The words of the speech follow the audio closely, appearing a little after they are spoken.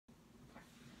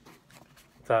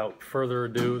without further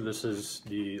ado, this is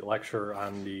the lecture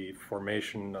on the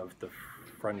formation of the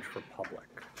French Republic.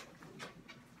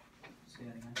 Say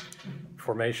that again.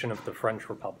 Formation of the French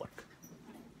Republic.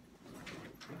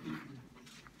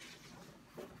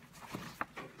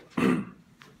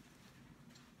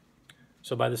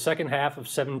 So by the second half of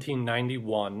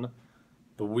 1791,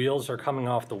 the wheels are coming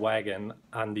off the wagon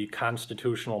on the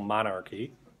constitutional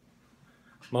monarchy,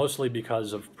 mostly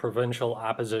because of provincial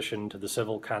opposition to the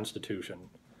civil constitution,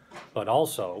 but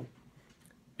also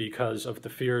because of the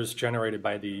fears generated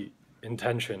by the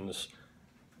intentions,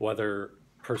 whether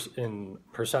in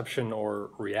perception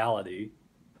or reality,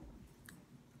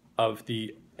 of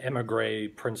the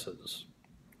émigré princes,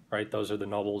 right? Those are the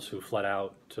nobles who fled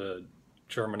out to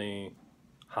Germany,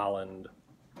 Holland,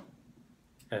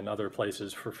 and other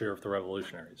places for fear of the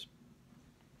revolutionaries.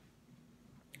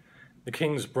 The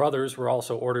king's brothers were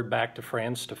also ordered back to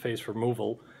France to face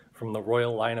removal from the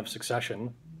royal line of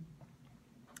succession.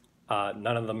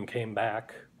 None of them came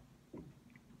back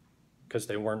because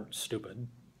they weren't stupid.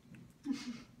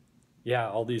 Yeah,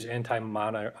 all these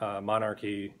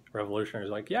anti-monarchy revolutionaries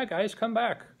are like, yeah, guys, come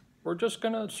back. We're just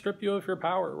going to strip you of your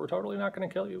power. We're totally not going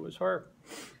to kill you, I swear.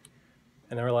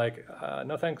 And they were like,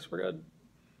 no thanks, we're good.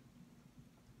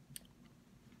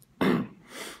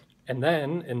 And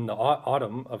then, in the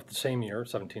autumn of the same year,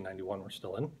 1791, we're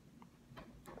still in,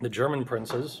 the German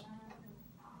princes,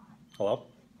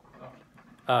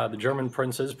 the German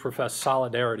princes professed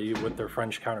solidarity with their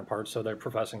French counterparts, so they're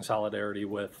professing solidarity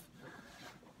with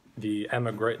the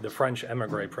French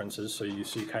émigré princes. So you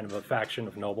see kind of a faction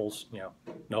of nobles,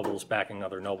 nobles backing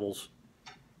other nobles,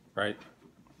 right?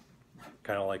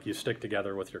 Kind of like you stick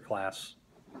together with your class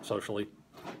socially.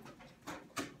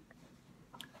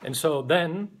 And so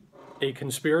then a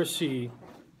conspiracy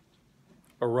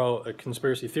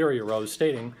theory arose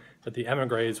stating that the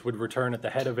émigrés would return at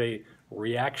the head of a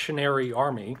reactionary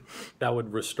army that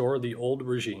would restore the old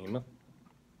regime.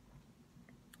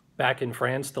 Back in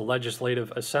France, the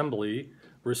Legislative Assembly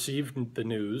received the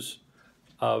news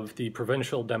of the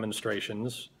provincial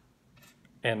demonstrations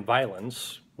and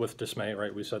violence with dismay,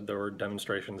 right? We said there were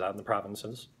demonstrations out in the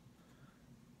provinces.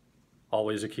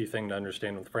 Always a key thing to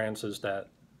understand with France is that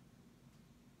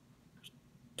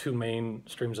two main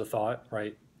streams of thought,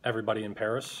 right? Everybody in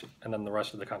Paris and then the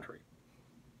rest of the country.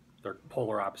 They're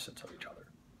polar opposites of each other.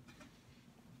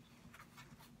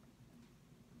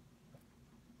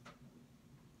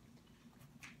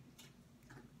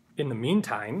 In the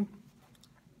meantime,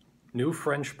 new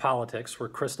French politics were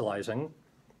crystallizing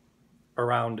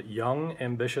around young,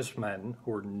 ambitious men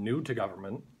who were new to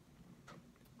government,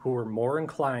 who were more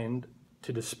inclined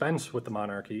to dispense with the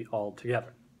monarchy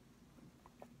altogether.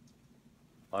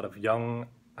 A lot of young,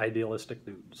 idealistic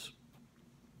dudes.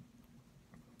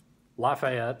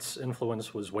 Lafayette's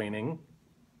influence was waning.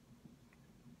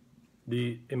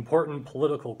 The important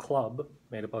political club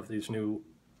made up of these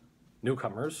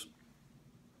newcomers,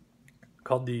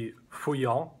 called the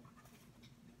Feuillants.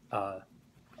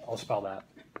 I'll spell that.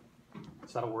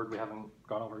 Is that a word we haven't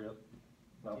gone over yet?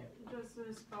 No?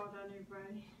 Just spell that in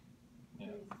brain. Yeah.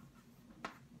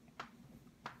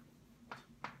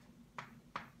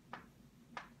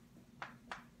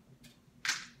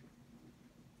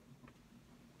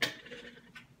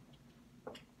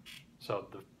 So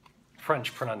the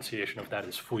French pronunciation of that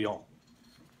is Feuillants.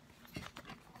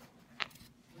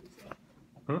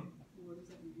 What does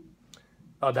that mean?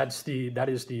 Oh, that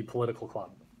is the political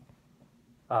club.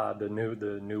 The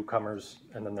newcomers,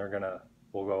 and then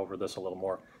we'll go over this a little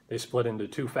more. They split into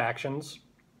two factions,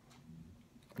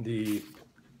 the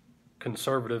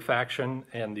conservative faction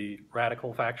and the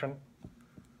radical faction.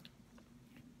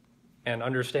 And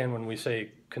understand when we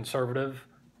say conservative,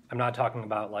 I'm not talking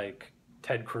about like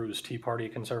Ted Cruz Tea Party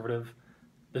conservative.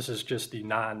 This is just the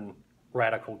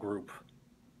non-radical group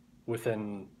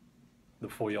within the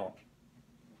Feuillants.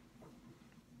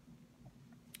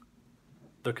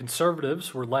 The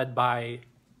conservatives were led by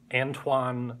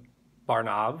Antoine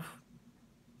Barnave.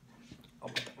 I'll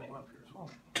put that name up here as well.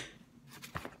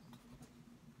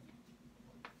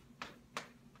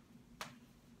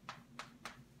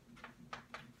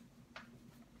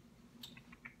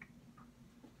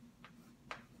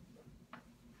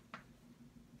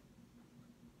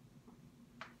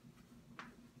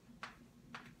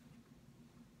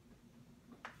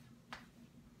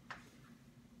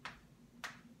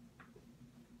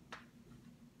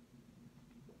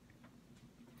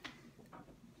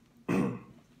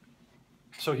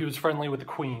 So he was friendly with the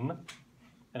Queen,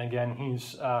 and again,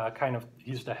 he's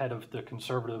the head of the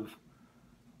conservative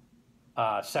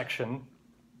section.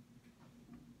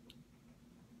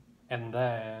 And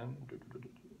then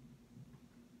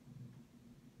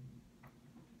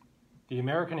The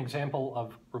American example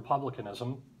of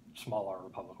republicanism, small r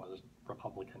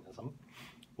republicanism,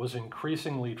 was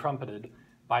increasingly trumpeted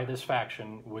by this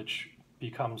faction, which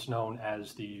becomes known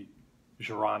as the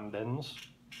Girondins.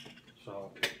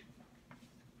 So,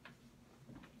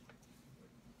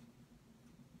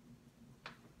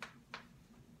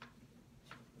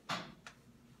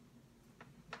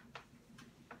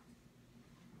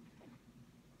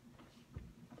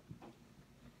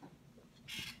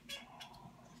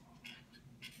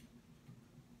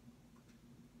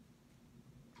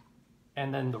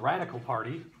 and then the Radical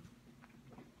Party,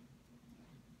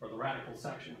 or the Radical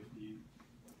section,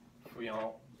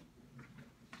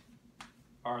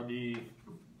 are the,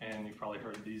 and you've probably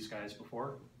heard these guys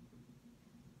before,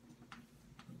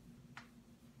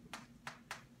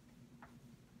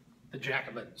 the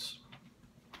Jacobins.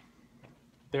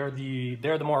 They're the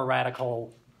more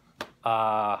radical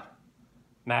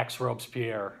Max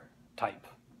Robespierre type.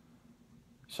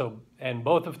 So, and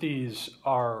both of these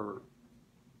are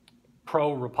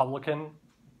pro-Republican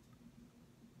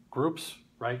groups,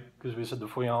 right? Because we said the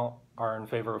Feuillants are in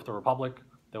favor of the Republic.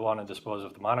 They want to dispose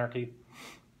of the monarchy.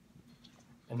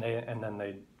 And then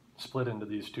they split into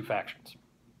these two factions.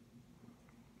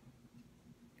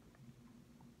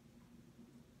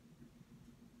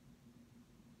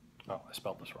 Oh, I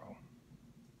spelled this wrong.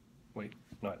 Wait,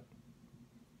 no,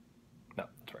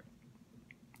 that's right.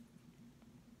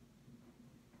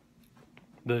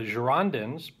 The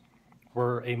Girondins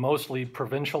were a mostly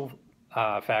provincial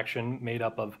faction made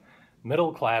up of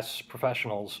middle-class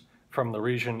professionals from the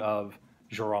region of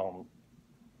Gironde.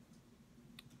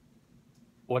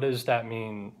 What does that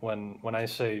mean when I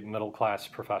say middle-class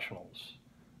professionals?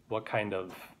 What kind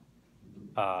of,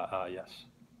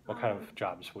 what kind of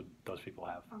jobs would those people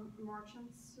have?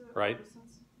 Merchants, right?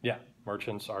 Artisans. Yeah,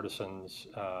 merchants, artisans,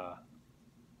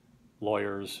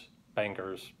 lawyers,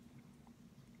 bankers.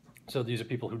 So these are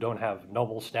people who don't have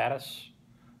noble status,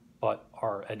 but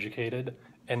are educated,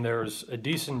 and there's a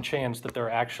decent chance that they're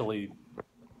actually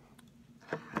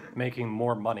making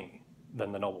more money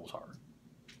than the nobles are.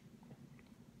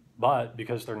 But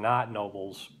because they're not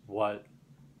nobles, what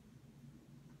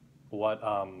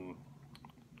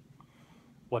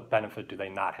benefit do they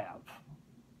not have?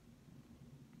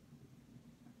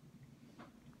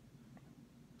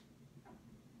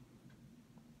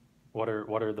 What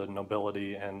are the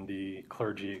nobility and the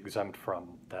clergy exempt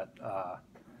from that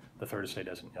the third estate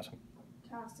isn't? Yes.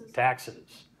 Taxes.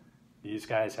 Taxes. These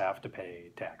guys have to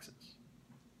pay taxes.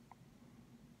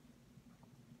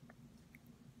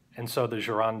 And so the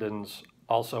Girondins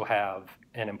also have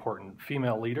an important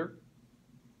female leader.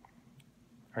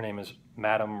 Her name is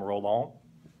Madame Roland.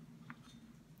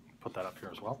 Put that up here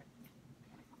as well.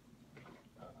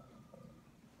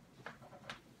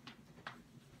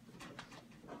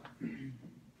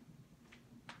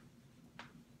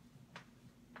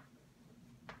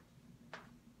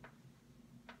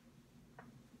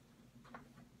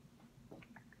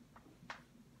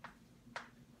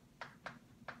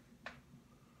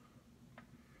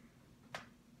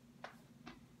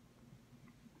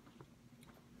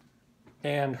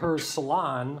 And her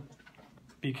salon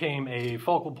became a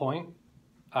focal point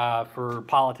for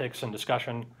politics and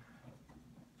discussion.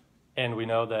 And we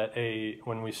know that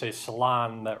when we say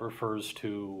salon, that refers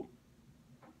to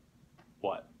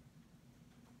what?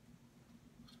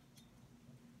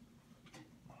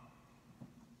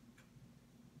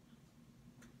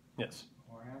 Yes.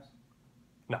 Whorehouse?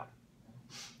 No.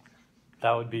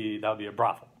 That would be a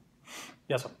brothel.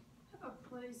 Yes, sir. A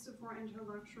place for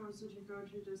intellectuals to go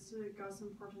to discuss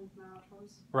important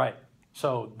matters. Right.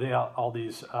 So all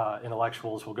these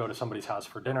intellectuals will go to somebody's house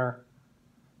for dinner,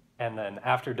 and then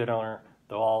after dinner,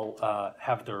 they'll all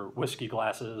have their whiskey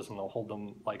glasses, and they'll hold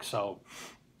them like so,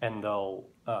 and they'll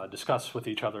discuss with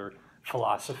each other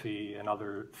philosophy and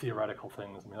other theoretical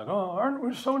things. And be like, oh, aren't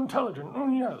we so intelligent? Oh,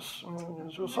 yes,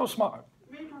 we're so smart.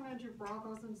 We come into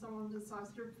brothels and someone decides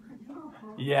to bring up.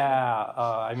 Yeah,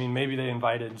 I mean, maybe they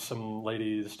invited some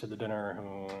ladies to the dinner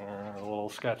who were a little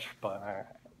sketch, but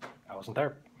I wasn't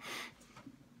there.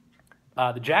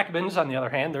 The Jacobins, on the other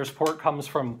hand, their support comes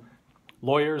from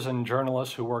lawyers and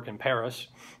journalists who work in Paris.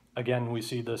 Again, we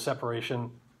see the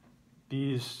separation.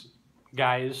 These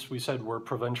guys, we said, were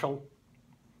provincial,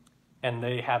 and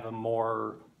they have a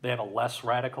less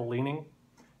radical leaning,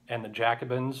 and the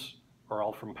Jacobins are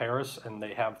all from Paris, and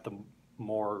they have the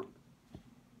more,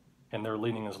 and their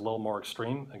leaning is a little more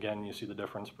extreme. Again, you see the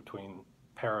difference between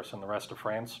Paris and the rest of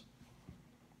France.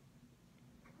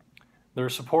 Their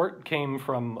support came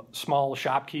from small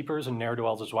shopkeepers and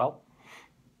ne'er-do-wells as well.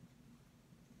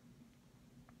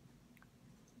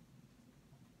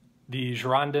 The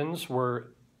Girondins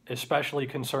were especially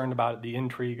concerned about the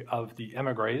intrigue of the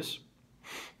émigrés,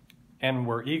 and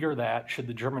were eager that, should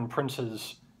the German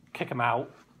princes kick him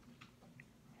out,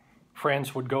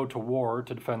 France would go to war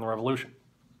to defend the revolution.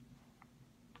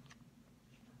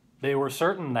 They were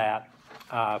certain that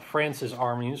France's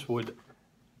armies would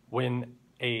win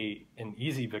an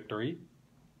easy victory.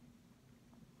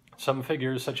 Some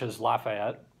figures, such as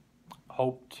Lafayette,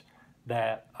 hoped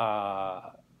that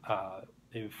a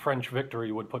French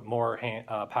victory would put more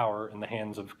power in the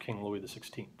hands of King Louis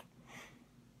XVI,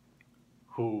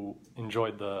 who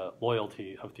enjoyed the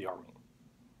loyalty of the army.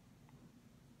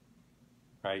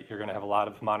 Right? You're going to have a lot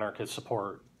of monarchist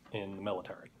support in the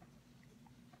military.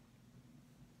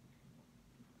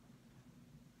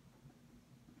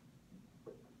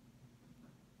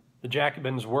 The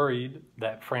Jacobins worried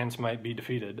that France might be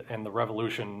defeated and the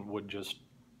revolution would just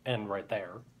end right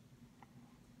there.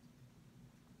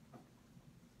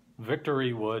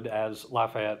 Victory would, as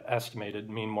Lafayette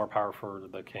estimated, mean more power for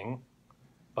the king.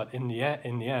 But in the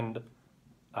end,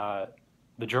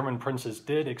 the German princes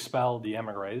did expel the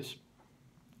émigrés.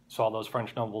 So all those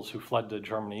French nobles who fled to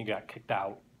Germany got kicked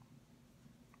out.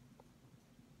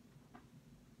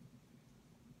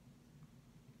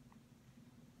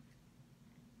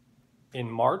 In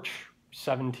March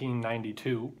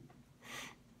 1792,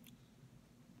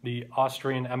 the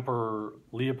Austrian Emperor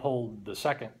Leopold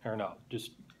II, or no,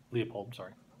 just Leopold,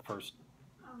 sorry, first.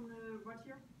 What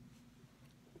year?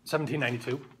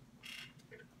 1792.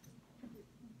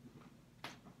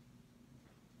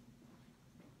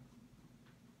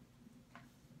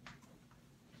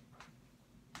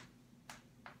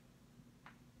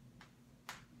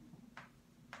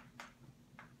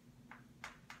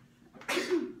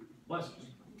 Bless you.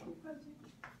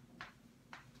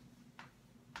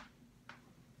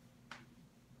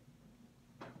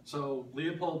 So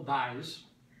Leopold dies,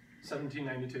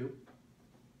 1792.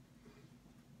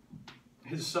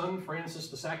 His son, Francis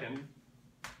II, and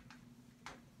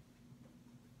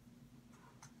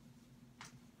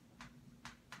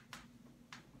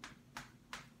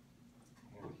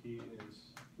he is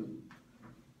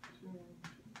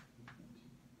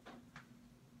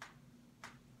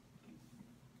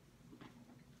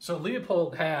so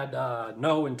Leopold had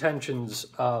no intentions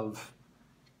of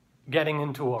getting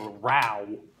into a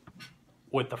row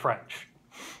with the French.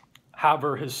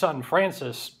 However, his son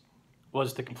Francis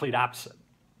was the complete opposite.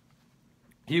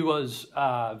 He was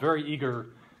very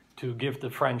eager to give the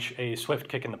French a swift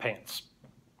kick in the pants.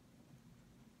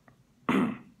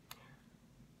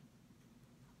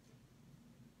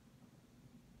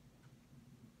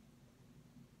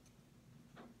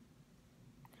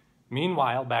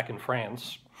 Meanwhile, back in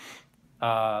France,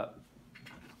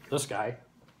 this guy,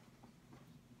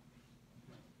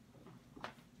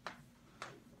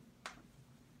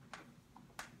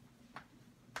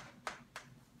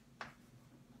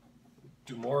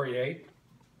 Dumouriez,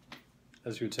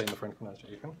 as you would say in the French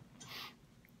pronunciation,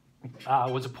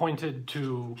 was appointed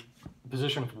to the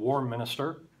position of War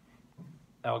Minister.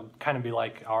 That would kind of be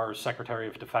like our Secretary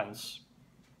of Defense.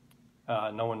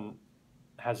 No one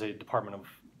has a Department of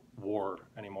War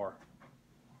anymore.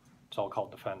 It's all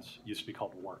called Defense. It used to be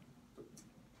called War.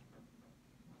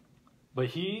 But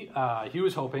he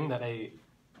was hoping that a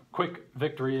quick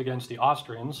victory against the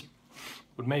Austrians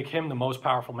would make him the most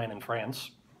powerful man in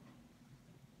France.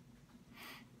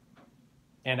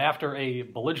 And after a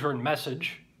belligerent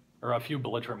message, or a few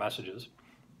belligerent messages,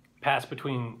 passed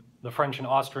between the French and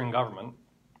Austrian government,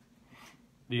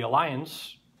 the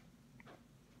alliance,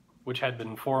 which had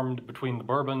been formed between the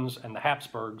Bourbons and the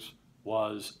Habsburgs,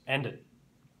 was ended.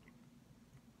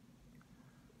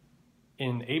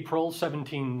 In April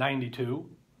 1792,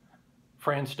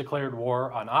 France declared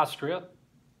war on Austria,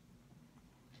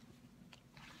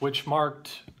 which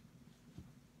marked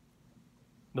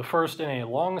the first in a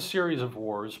long series of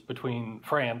wars between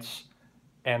France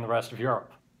and the rest of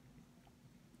Europe.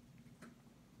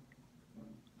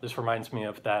 This reminds me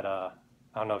of that, I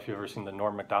don't know if you've ever seen the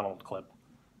Norm Macdonald clip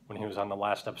when he was on the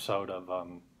last episode of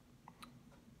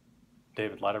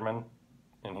David Letterman,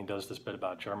 and he does this bit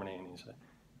about Germany, and he said,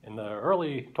 in the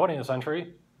early 20th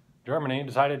century, Germany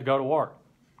decided to go to war.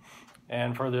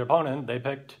 And for the opponent, they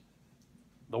picked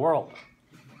the world.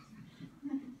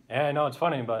 And I know it's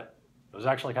funny, but it was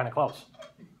actually kind of close.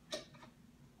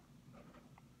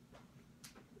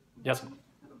 Yes?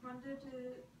 When did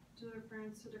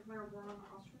France declare war on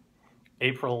Austria?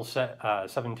 April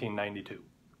 1792.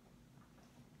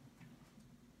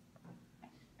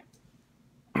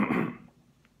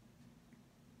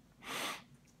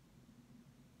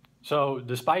 So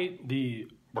despite the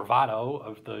bravado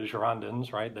of the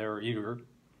Girondins, right, they were eager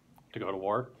to go to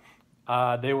war,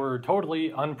 They were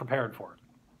totally unprepared for it.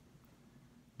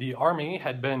 The army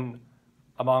had been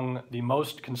among the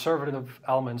most conservative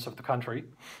elements of the country,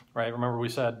 right? Remember we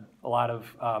said a lot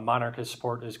of monarchist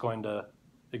support is going to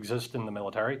exist in the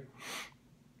military.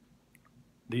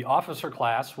 The officer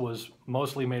class was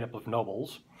mostly made up of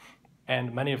nobles,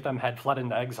 and many of them had fled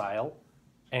into exile,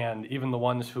 and even the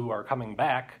ones who are coming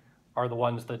back are the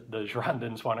ones that the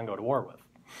Girondins want to go to war with.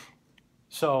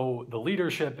 So the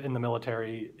leadership in the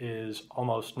military is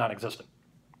almost non-existent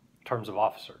in terms of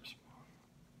officers,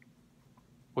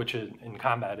 which in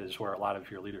combat is where a lot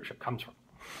of your leadership comes from.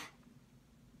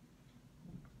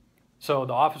 So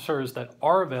the officers that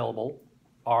are available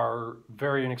are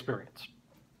very inexperienced.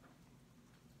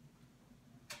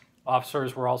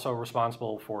 Officers were also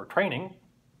responsible for training,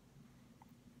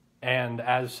 and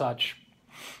as such,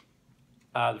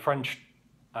 the French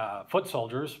foot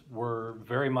soldiers were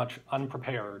very much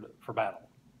unprepared for battle.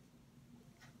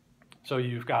 So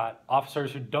you've got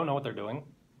officers who don't know what they're doing,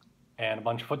 and a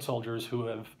bunch of foot soldiers who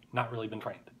have not really been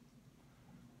trained.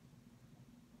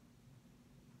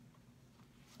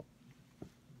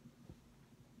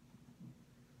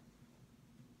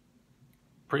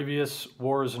 Previous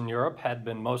wars in Europe had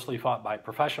been mostly fought by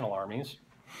professional armies,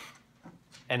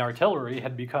 and artillery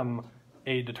had become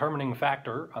a determining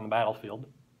factor on the battlefield.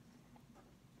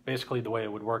 Basically, the way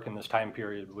it would work in this time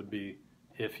period would be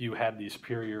if you had the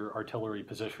superior artillery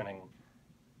positioning,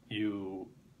 you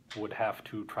would have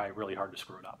to try really hard to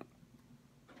screw it up.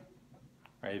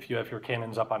 Right? If you have your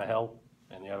cannons up on a hill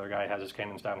and the other guy has his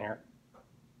cannons down here,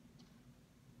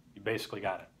 you basically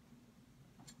got it.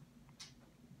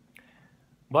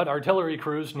 But artillery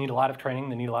crews need a lot of training,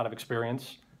 they need a lot of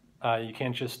experience. You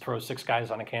can't just throw 6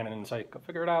 guys on a cannon and say, go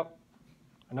figure it out.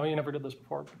 I know you never did this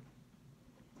before.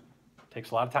 It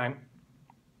takes a lot of time.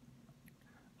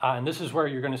 And this is where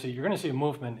you're going to see a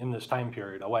movement in this time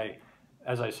period away.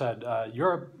 As I said,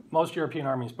 most European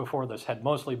armies before this had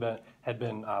mostly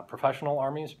been professional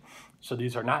armies. So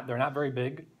they're not very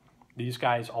big. These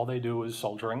guys, all they do is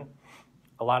soldiering.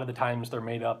 A lot of the times they're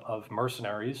made up of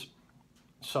mercenaries.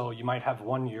 So you might have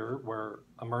one year where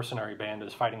a mercenary band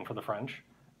is fighting for the French,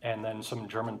 and then some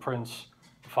German prince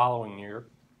the following year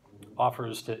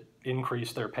offers to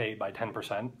increase their pay by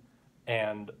 10%,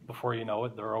 and before you know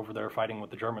it, they're over there fighting with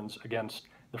the Germans against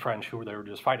the French who they were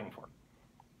just fighting for.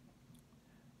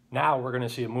 Now we're going to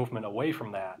see a movement away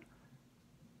from that,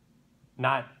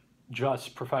 not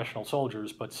just professional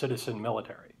soldiers, but citizen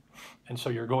military. And so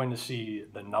you're going to see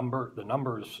the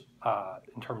numbers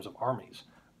in terms of armies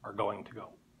are going to go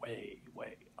way,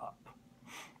 way up.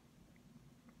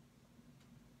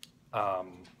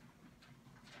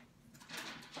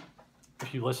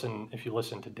 If you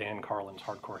listen to Dan Carlin's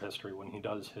Hardcore History, when he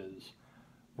does his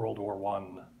World War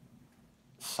I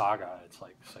saga, it's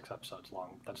like 6 episodes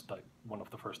long. That's one of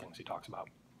the first things he talks about.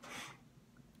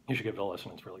 You should give it a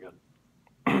listen, it's really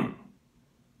good.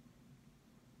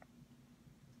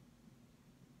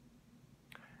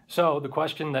 So the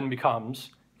question then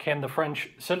becomes, can the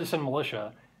French citizen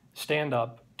militia stand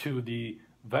up to the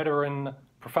veteran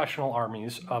professional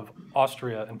armies of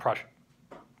Austria and Prussia?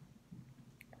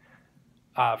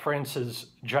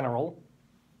 France's general,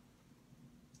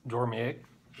 Dormier,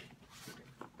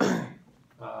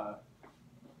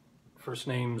 first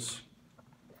name's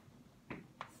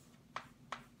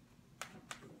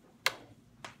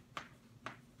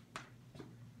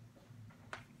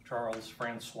Charles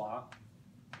Francois.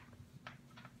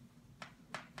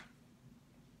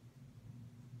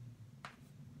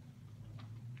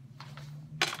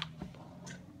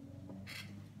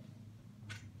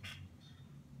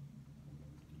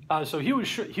 So he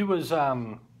was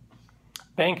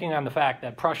banking on the fact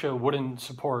that Prussia wouldn't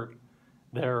support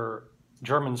their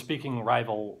German-speaking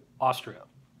rival Austria.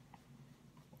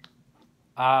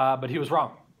 But he was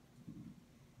wrong.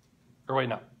 Or wait,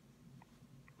 no.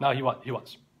 No, he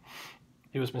was.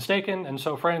 He was mistaken, and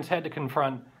so France had to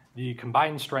confront the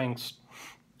combined strengths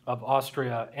of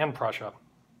Austria and Prussia.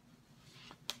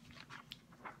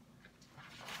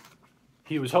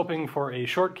 He was hoping for a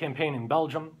short campaign in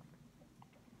Belgium,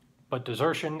 but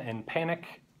desertion and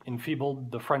panic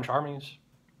enfeebled the French armies.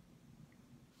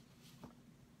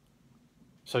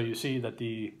 So you see that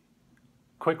the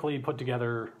quickly put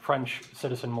together French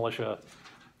citizen militia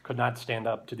could not stand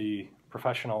up to the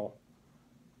professional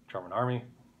German army.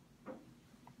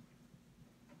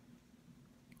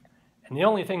 And the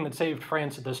only thing that saved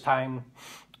France at this time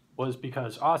was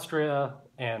because Austria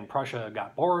and Prussia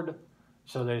got bored,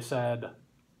 so they said,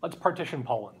 let's partition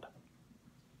Poland.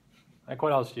 Like,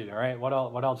 what else do you do, right? What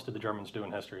else did the Germans do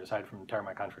in history aside from tear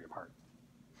my country apart?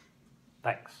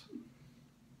 Thanks.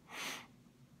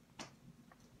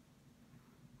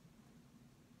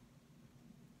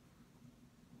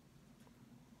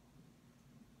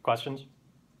 Questions?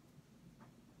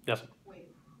 Yes?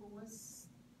 Wait, who was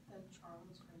the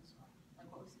Charles Francois?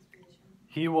 Like, what was his position?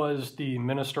 He was the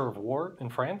Minister of War in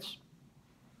France.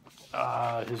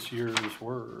 His years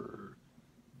were...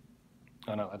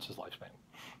 Oh, no, that's his lifespan.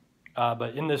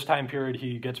 But in this time period,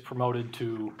 he gets promoted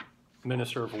to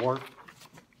Minister of War.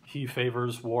 He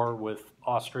favors war with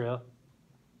Austria,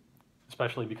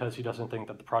 especially because he doesn't think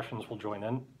that the Prussians will join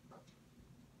in.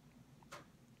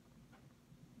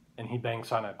 And he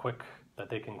banks on that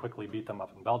they can quickly beat them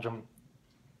up in Belgium.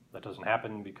 That doesn't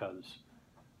happen because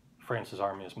France's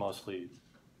army is mostly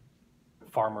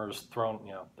farmers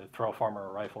they throw a farmer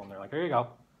a rifle and they're like, here you go.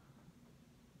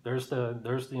 There's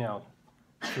the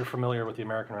if you're familiar with the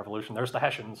American Revolution, there's the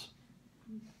Hessians.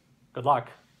 Good luck.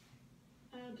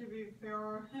 To be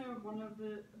fair,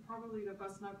 probably the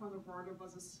best knife on the border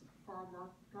was a farmer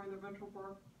during the Winter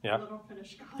War. Yeah. A little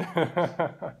Finnish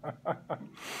guy.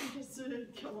 He just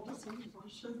killed some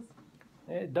Russians.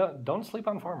 Hey, don't sleep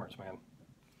on farmers, man.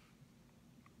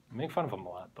 Make fun of them a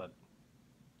lot, but...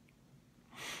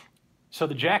 So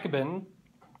the Jacobin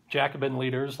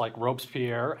leaders like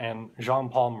Robespierre and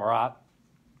Jean-Paul Marat.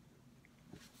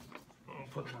 I'll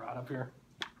put Marat up here,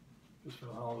 just for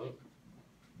the hell of it.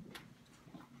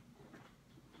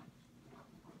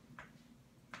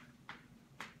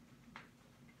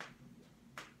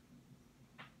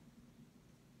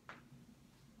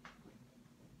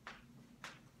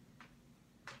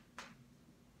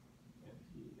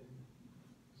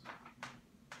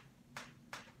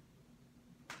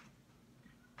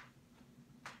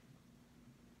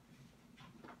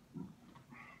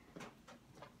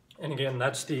 And again,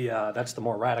 that's the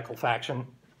more radical faction,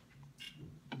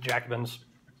 Jacobins.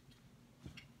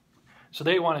 So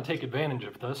they want to take advantage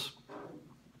of this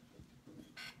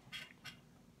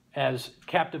as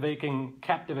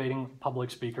captivating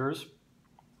public speakers.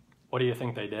 What do you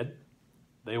think they did?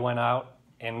 They went out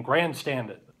and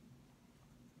grandstanded.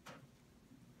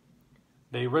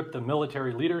 They ripped the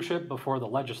military leadership before the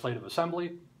Legislative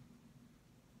Assembly.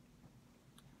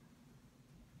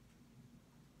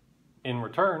 In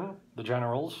return, the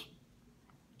generals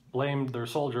blamed their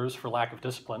soldiers for lack of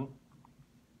discipline.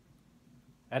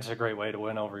 That's a great way to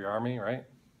win over your army, right?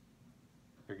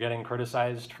 You're getting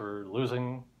criticized for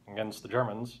losing against the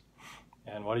Germans,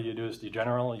 and what do you do as the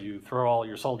general? You throw all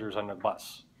your soldiers under the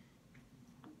bus.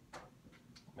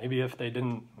 Maybe if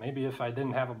I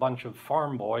didn't have a bunch of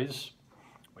farm boys,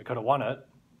 we could have won it.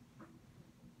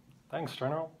 Thanks,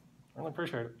 General. Really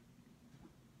appreciate it.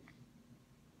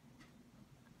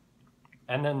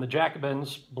 And then the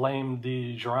Jacobins blamed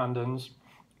the Girondins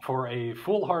for a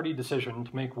foolhardy decision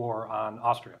to make war on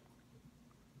Austria.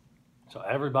 So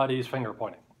everybody's finger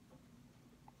pointing.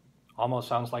 Almost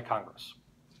sounds like Congress.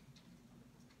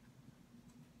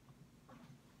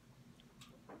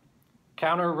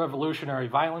 Counter-revolutionary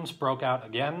violence broke out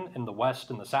again in the West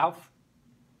and the South.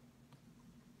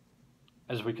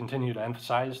 As we continue to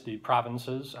emphasize, the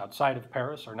provinces outside of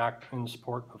Paris are not in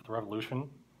support of the revolution.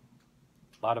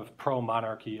 A lot of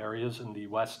pro-monarchy areas in the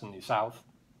West and the South.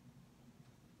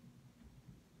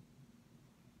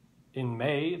 In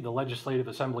May, the Legislative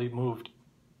Assembly moved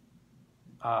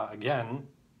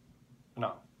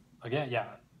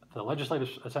the Legislative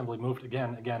Assembly moved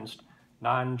again against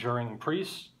non-juring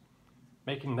priests,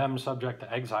 making them subject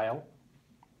to exile.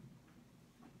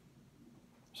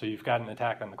 So you've got an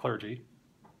attack on the clergy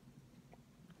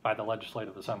by the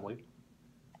Legislative Assembly.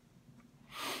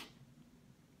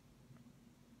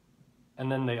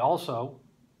 And then they also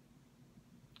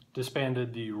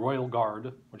disbanded the Royal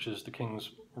Guard, which is the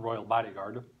King's royal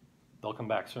bodyguard. They'll come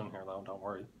back soon here, though, don't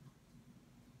worry.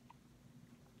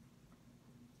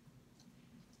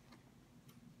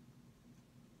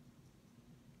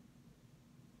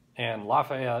 And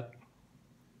Lafayette,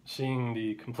 seeing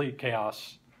the complete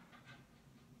chaos,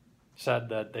 said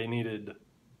that they needed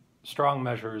strong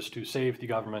measures to save the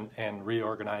government and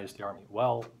reorganize the army.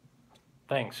 Well,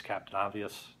 thanks, Captain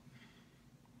Obvious.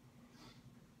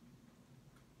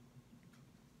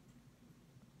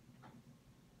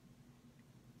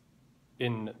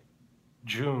 In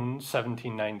June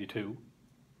 1792,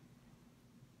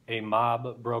 a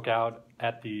mob broke out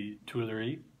at the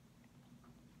Tuileries,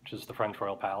 which is the French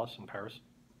royal palace in Paris,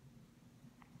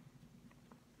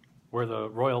 where the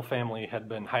royal family had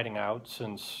been hiding out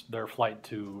since their flight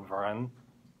to Varennes.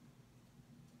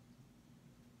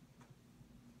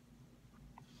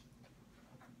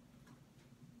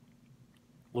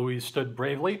 Louis stood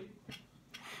bravely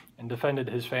and defended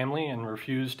his family and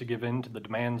refused to give in to the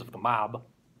demands of the mob.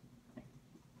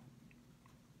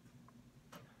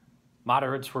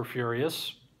 Moderates were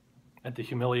furious at the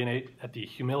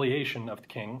humiliation of the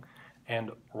king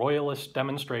and royalist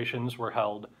demonstrations were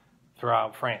held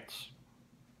throughout France.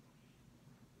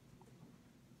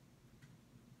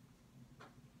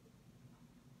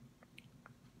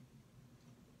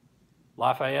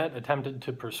 Lafayette attempted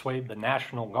to persuade the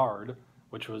National Guard,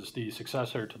 which was the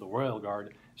successor to the Royal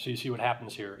Guard. So you see what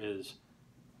happens here is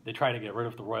they try to get rid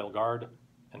of the Royal Guard,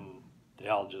 and they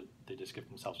just give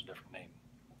themselves a different name.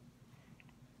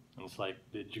 And it's like,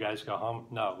 did you guys go home?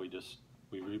 No,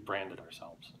 we rebranded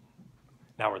ourselves.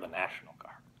 Now we're the National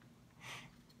Guard.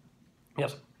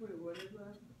 Yes? Wait, what did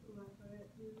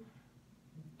Lafayette do?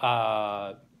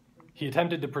 He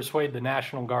attempted to persuade the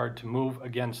National Guard to move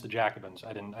against the Jacobins.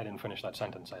 I didn't finish that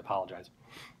sentence. I apologize.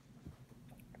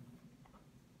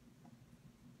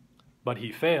 But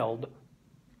he failed,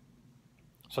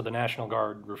 so the National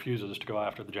Guard refuses to go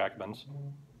after the Jacobins.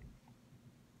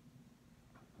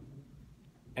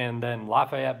 And then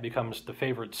Lafayette becomes the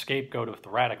favorite scapegoat of the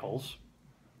radicals,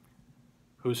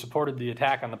 who supported the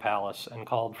attack on the palace and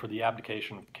called for the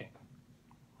abdication of the king.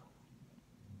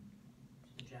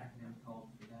 The Jacobin called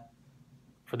for that.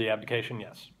 For the abdication,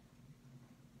 yes.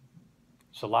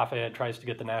 So Lafayette tries to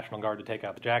get the National Guard to take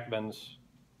out the Jacobins.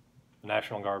 The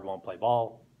National Guard won't play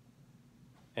ball.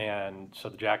 And so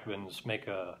the Jacobins make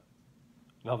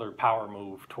another power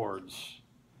move towards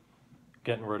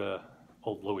getting rid of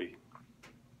old Louis.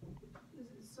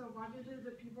 So why did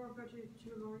the people go to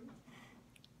Louis?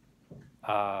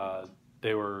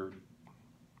 They were,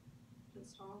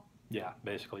 Pissed off? yeah,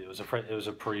 basically it was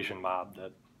a Parisian mob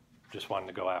that just wanted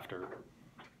to go after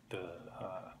the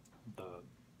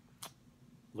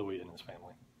Louis and his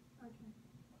family. Okay.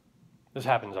 This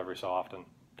happens every so often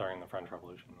during the French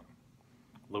Revolution.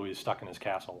 Louis is stuck in his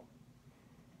castle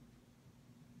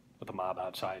with the mob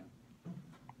outside.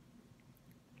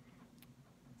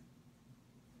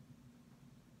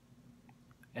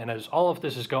 And as all of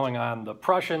this is going on, the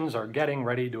Prussians are getting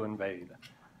ready to invade.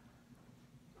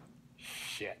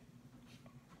 Shit.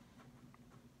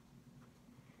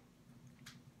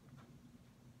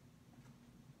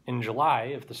 In July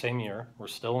of the same year, we're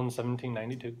still in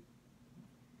 1792,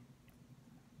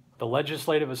 the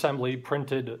Legislative Assembly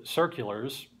printed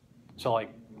circulars, so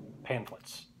like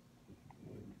pamphlets,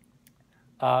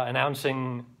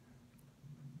 announcing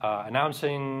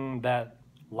that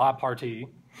La Partie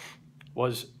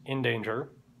was in danger.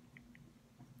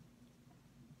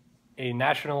 A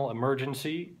national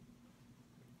emergency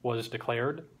was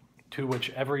declared, to which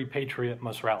every patriot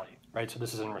must rally, right? So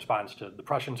this is in response to the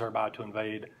Prussians are about to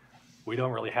invade. We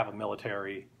don't really have a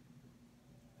military.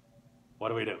 What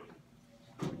do we do?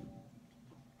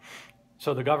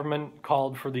 So the government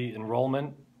called for the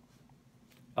enrollment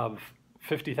of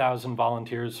 50,000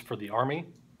 volunteers for the army.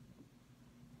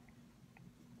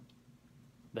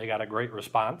 They got a great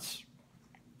response.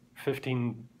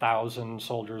 15,000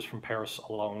 soldiers from Paris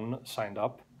alone signed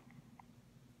up.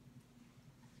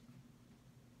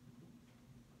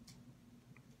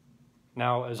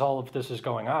 Now, as all of this is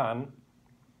going on,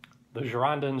 the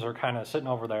Girondins are kind of sitting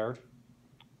over there,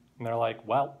 and they're like,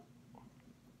 well,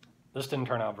 this didn't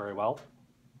turn out very well.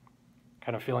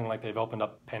 Kind of feeling like they've opened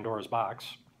up Pandora's box.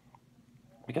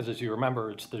 Because as you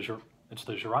remember, it's the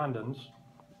Girondins,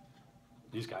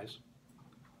 these guys,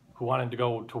 who wanted to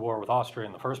go to war with Austria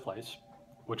in the first place,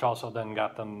 which also then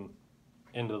got them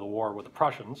into the war with the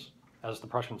Prussians, as the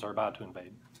Prussians are about to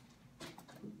invade.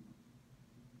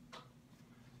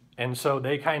 And so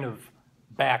they kind of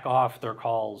back off their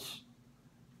calls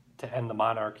to end the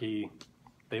monarchy.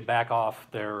 They back off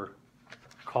their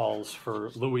calls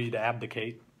for Louis to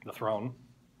abdicate the throne.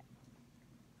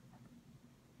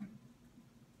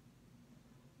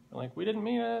 They're like, we didn't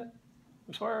mean it.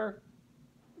 We swear.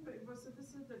 But was it the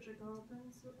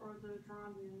Jacobins or the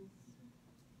Girondins?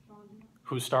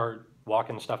 Who start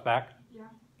walking stuff back? Yeah.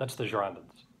 That's the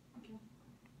Girondins. Okay.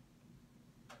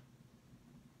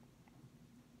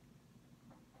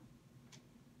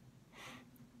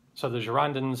 So the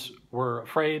Girondins were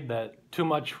afraid that too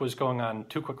much was going on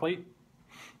too quickly,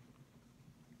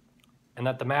 and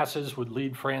that the masses would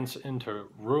lead France into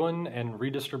ruin and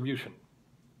redistribution.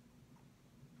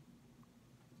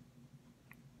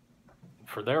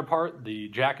 For their part, the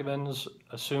Jacobins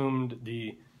assumed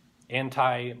the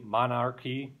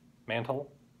anti-monarchy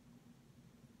mantle.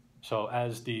 So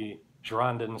as the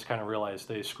Girondins kind of realize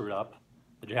they screwed up,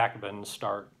 the Jacobins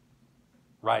start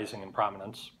rising in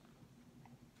prominence.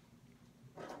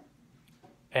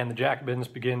 And the Jacobins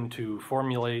begin to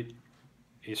formulate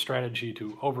a strategy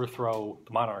to overthrow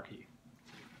the monarchy.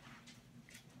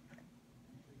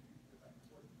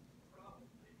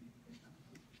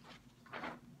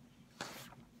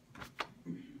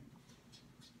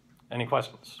 Any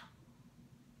questions?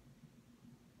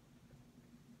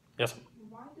 Yes?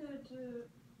 Why did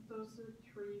those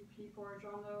three people,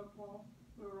 John, Paul,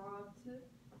 Murat,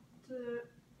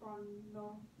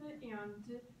 Ronald, and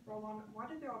Roland, why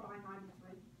did they all die in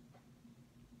 93?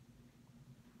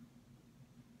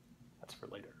 That's for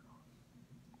later.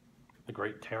 The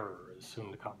Great Terror is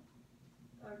soon to come.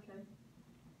 Okay.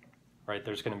 Right,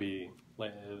 there's going to be,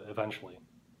 eventually,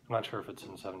 I'm not sure if it's in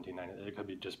 1790, it could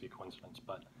be just be coincidence,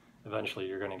 but eventually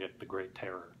you're going to get the Great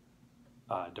Terror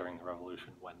during the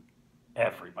Revolution when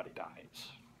everybody dies.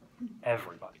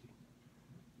 Everybody.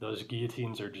 Those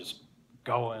guillotines are just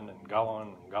going and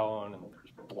going and going, and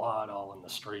there's blood all in the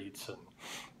streets, and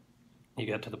you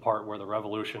get to the part where the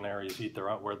revolutionaries eat their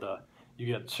own, you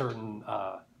get certain,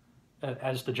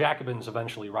 as the Jacobins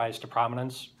eventually rise to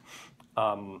prominence,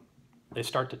 they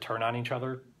start to turn on each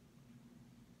other,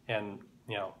 and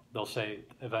they'll say,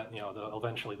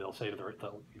 eventually they'll say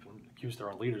they'll even accuse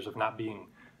their own leaders of not being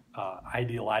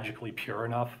ideologically pure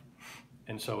enough.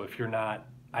 And so if you're not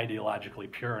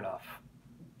ideologically pure enough,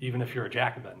 even if you're a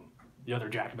Jacobin, the other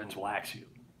Jacobins will axe you.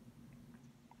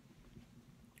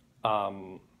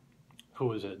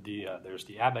 Who is it? There's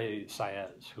the Abbe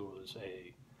Sieyès, who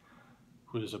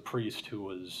was a priest who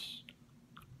was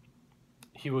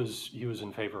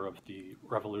in favor of the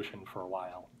revolution for a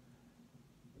while.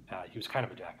 He was kind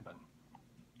of a Jacobin,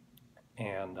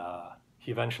 and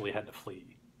he eventually had to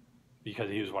flee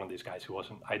because he was one of these guys who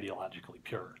wasn't ideologically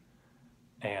pure,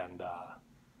 and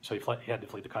so he had to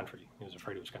flee the country. He was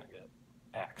afraid he was going to get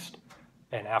axed.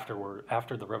 And after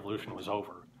the revolution was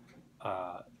over,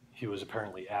 he was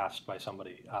apparently asked by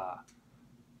somebody,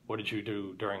 "What did you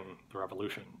do during the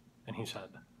revolution?" And he said,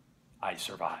 "I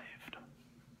survived."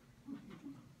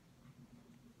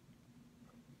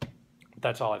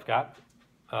 That's all I've got.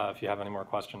 If you have any more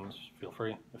questions, feel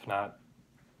free. If not,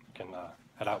 you can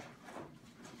head out.